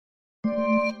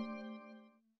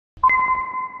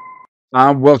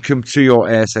And welcome to your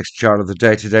ASX chart of the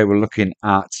day. Today we're looking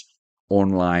at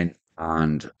online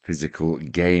and physical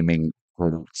gaming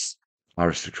products.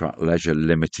 Aristocrat Leisure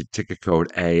Limited, ticker code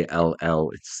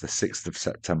ALL. It's the 6th of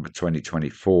September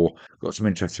 2024. Got some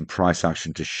interesting price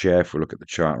action to share if we look at the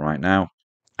chart right now.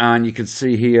 And you can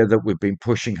see here that we've been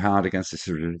pushing hard against this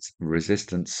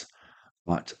resistance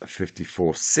at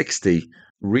 54.60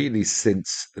 really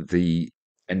since the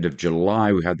end of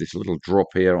July. We had this little drop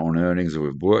here on earnings and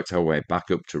we've worked our way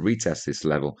back up to retest this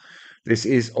level. This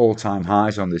is all-time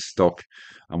highs on this stock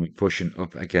and we're pushing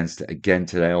up against it again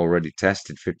today. Already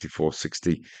tested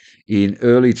 54.60 in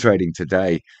early trading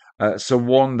today. So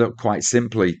one that quite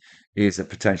simply is a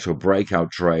potential breakout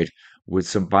trade with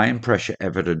some buying pressure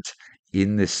evident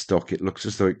in this stock. It looks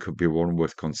as though it could be one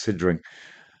worth considering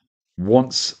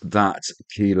once that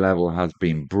key level has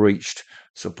been breached.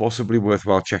 So possibly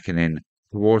worthwhile checking in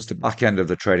towards the back end of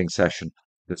the trading session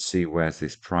to see where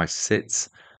this price sits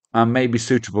and may be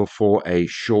suitable for a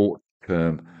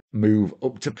short-term move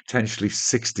up to potentially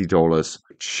 $60,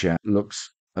 which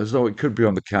looks as though it could be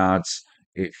on the cards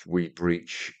if we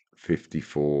breach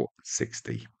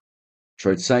 54.60.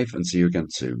 Trade safe and see you again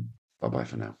soon. Bye bye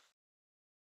for now.